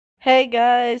Hey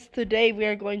guys, today we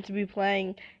are going to be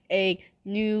playing a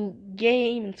new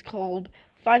game. It's called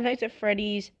Five Nights at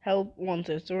Freddy's Help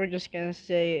Wanted. So we're gonna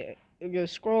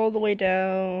scroll all the way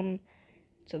down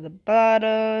to the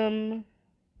bottom.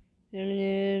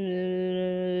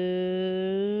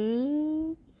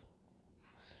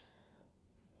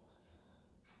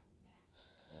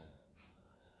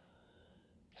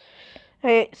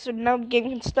 Hey, so now the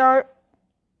game can start.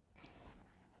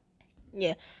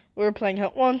 Yeah, we're playing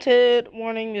Help Wanted.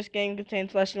 Warning, this game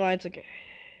contains flashing lights. Okay.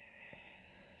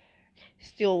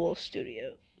 Steel Wolf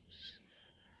Studios.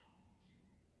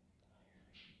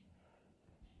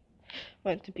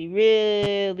 Want to be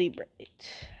really bright.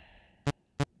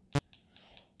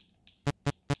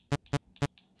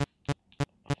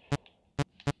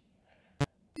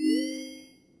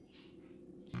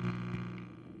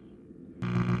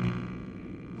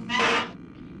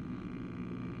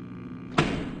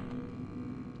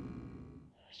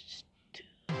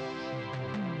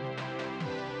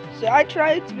 So I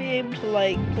tried to be able to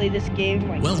play this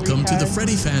game Welcome to the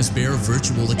Freddy Fazbear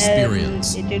Virtual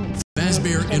Experience.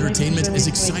 Fazbear Entertainment is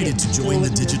excited to join the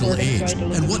digital age,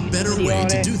 and what better way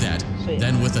to do that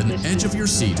than with an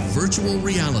edge-of-your-seat virtual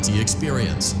reality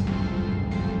experience?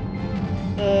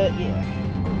 Yeah.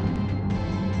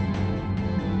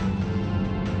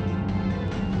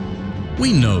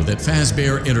 We know that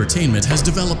Fazbear Entertainment has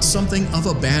developed something of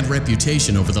a bad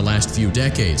reputation over the last few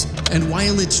decades, and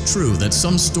while it's true that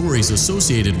some stories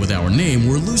associated with our name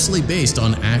were loosely based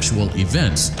on actual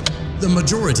events, the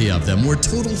majority of them were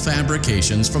total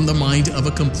fabrications from the mind of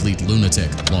a complete lunatic.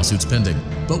 Lawsuits pending.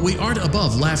 But we aren't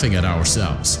above laughing at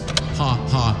ourselves. Ha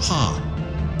ha ha.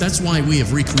 That's why we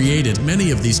have recreated many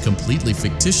of these completely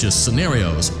fictitious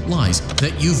scenarios, lies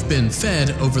that you've been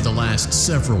fed over the last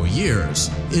several years,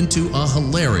 into a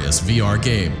hilarious VR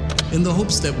game, in the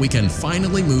hopes that we can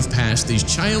finally move past these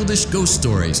childish ghost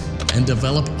stories and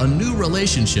develop a new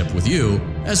relationship with you,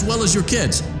 as well as your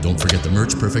kids. Don't forget the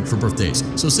merch, perfect for birthdays.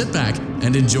 So sit back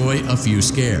and enjoy a few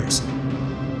scares.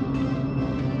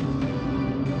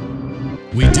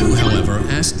 We do, however,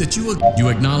 ask that you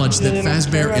acknowledge that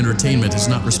Fazbear Entertainment is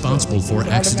not responsible for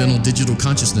accidental digital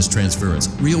consciousness transference,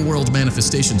 real-world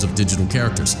manifestations of digital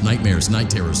characters, nightmares, night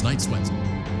terrors, night sweats.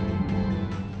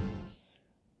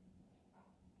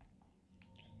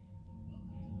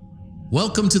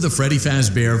 Welcome to the Freddy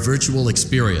Fazbear Virtual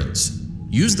Experience.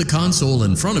 Use the console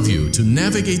in front of you to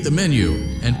navigate the menu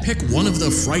and pick one of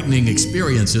the frightening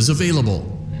experiences available.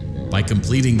 By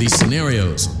completing these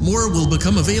scenarios, more will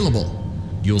become available.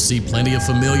 You'll see plenty of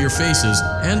familiar faces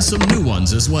and some new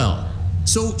ones as well.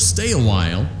 So stay a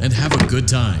while and have a good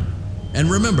time. And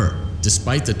remember,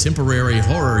 despite the temporary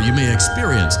horror you may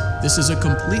experience, this is a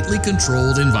completely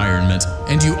controlled environment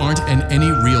and you aren't in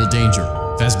any real danger.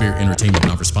 Fazbear Entertainment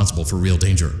not responsible for real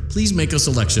danger. Please make a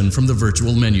selection from the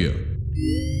virtual menu.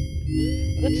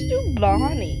 Let's do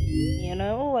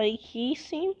Bonnie, he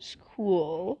seems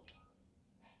cool.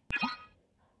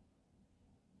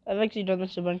 I've actually done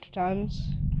this a bunch of times.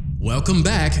 Welcome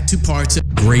back to part 2.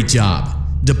 Great job.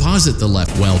 Deposit the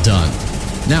left. Well done.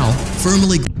 Now,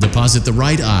 firmly deposit the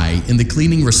right eye in the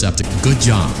cleaning receptacle. Good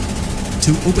job.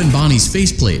 To open Bonnie's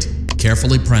faceplate,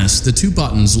 carefully press the 2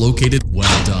 buttons located.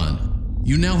 Well done.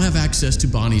 You now have access to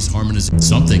Bonnie's harmonization.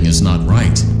 Something is not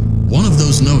right. One of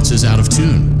those notes is out of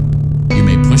tune. You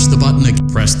may push the button again.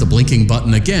 Press the blinking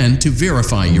button again to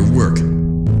verify your work.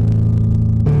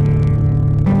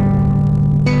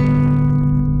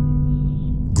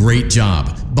 Great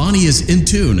job. Bonnie is in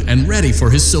tune and ready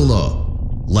for his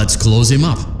solo. Let's close him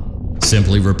up.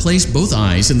 Simply replace both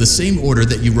eyes in the same order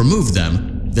that you removed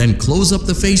them, then close up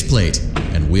the faceplate,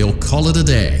 and we'll call it a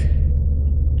day.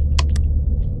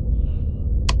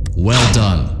 Well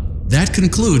done. That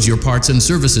concludes your parts and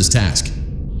services task.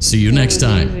 See you next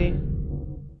time.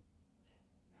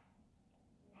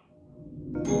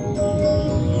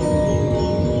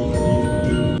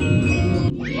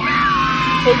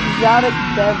 Exotic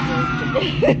beverage.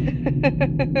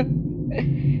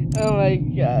 Oh my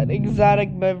god,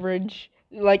 exotic beverage.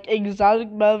 Exotic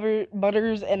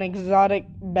butters and exotic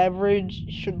beverage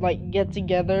should get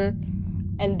together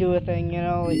and do a thing,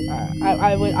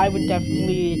 I would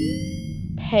definitely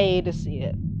pay to see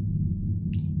it.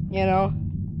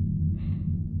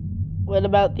 What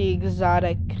about the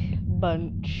exotic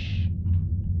bunch?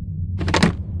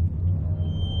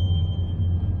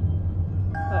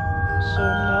 So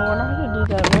no, we're not gonna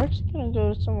do that. We're actually gonna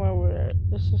go somewhere where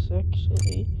this is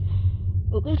actually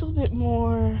a little bit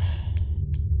more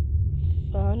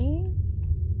fun.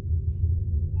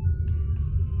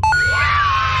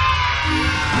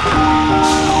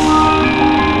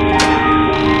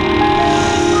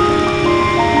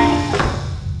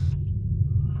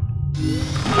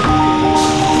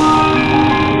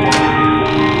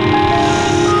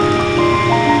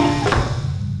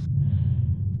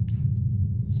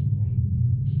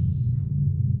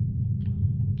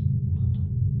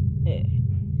 Eh,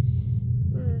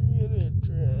 we're gonna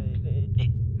try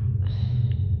it.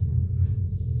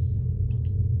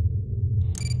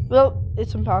 Well,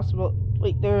 it's impossible.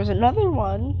 Wait, there's another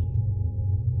one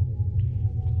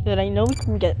that I know we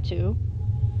can get to.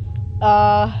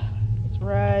 It's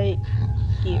right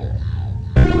here.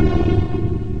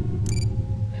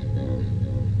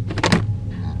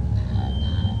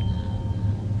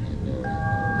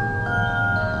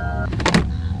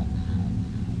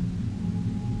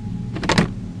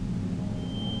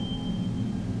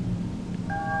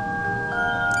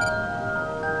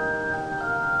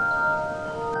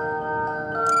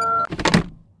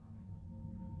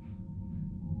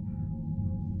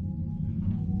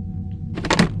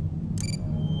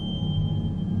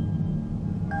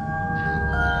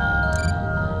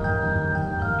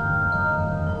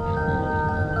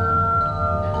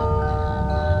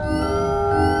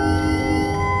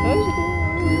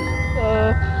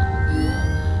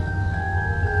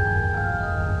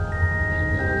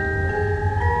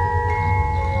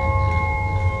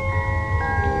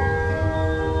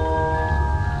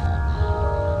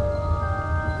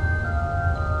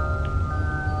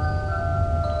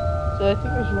 So I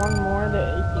think there's one more that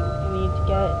I think I need to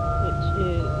get, which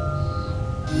is...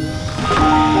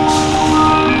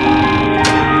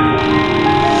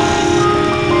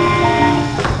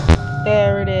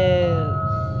 There it is.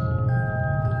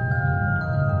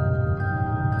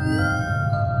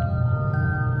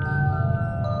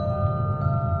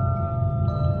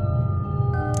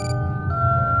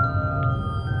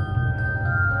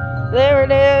 There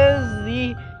it is,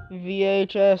 the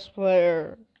VHS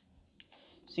player.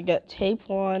 So you got tape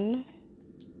 1.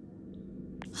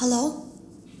 Hello?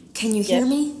 Can you hear Yes.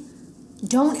 me?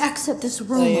 Don't exit this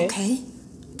room, Okay. okay?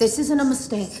 This isn't a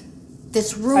mistake.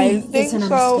 This I room think isn't a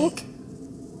so. mistake.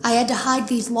 I had to hide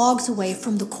these logs away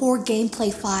from the core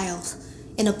gameplay files,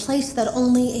 in a place that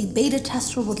only a beta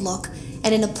tester would look,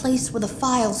 and in a place where the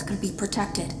files could be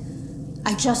protected.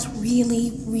 I just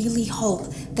really hope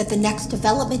that the next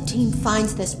development team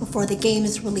finds this before the game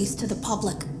is released to the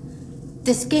public.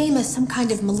 This game has some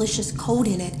kind of malicious code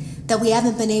in it that we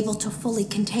haven't been able to fully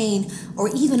contain or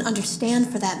even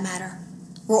understand for that matter.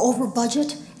 We're over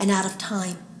budget and out of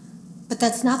time. But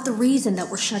that's not the reason that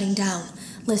we're shutting down.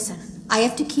 Listen, I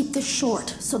have to keep this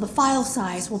short so the file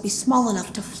size will be small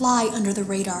enough to fly under the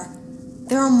radar.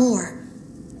 There are more.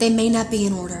 They may not be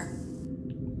in order.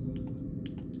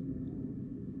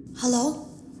 Hello?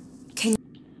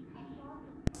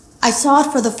 I saw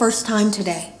it for the first time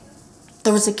today.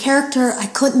 There was a character I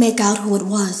couldn't make out who it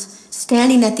was,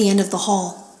 standing at the end of the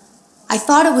hall. I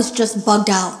thought it was just bugged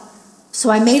out,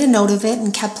 so I made a note of it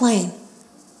and kept playing.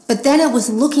 But then it was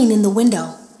looking in the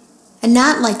window, and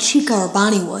not like Chica or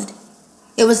Bonnie would.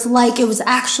 It was like it was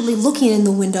actually looking in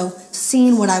the window,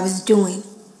 seeing what I was doing.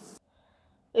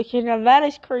 Okay, now that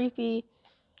is creepy.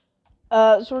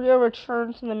 So we're gonna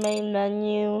return to the main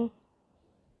menu.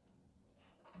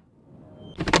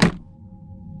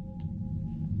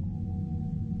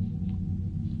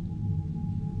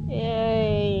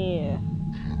 Yay!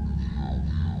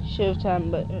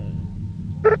 Showtime button.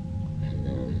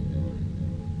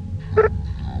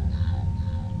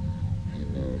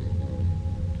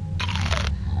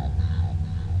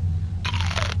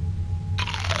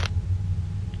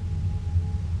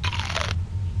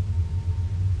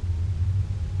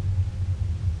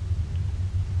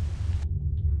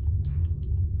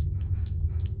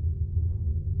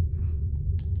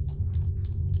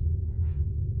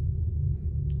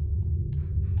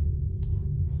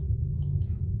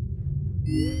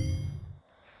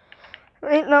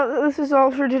 Right now, this is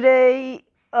all for today.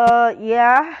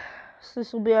 Yeah. So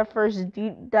this will be our first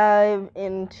deep dive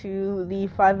into the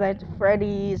Five Nights at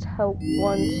Freddy's Help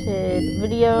Wanted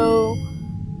video.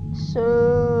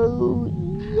 So,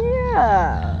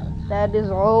 yeah. That is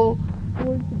all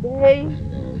for today.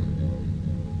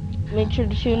 Make sure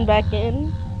to tune back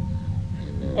in.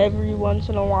 Every once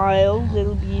in a while,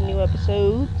 there'll be new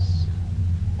episodes.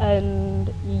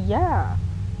 And, yeah.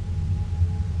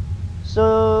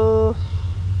 So,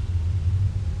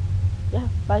 yeah,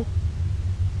 bye.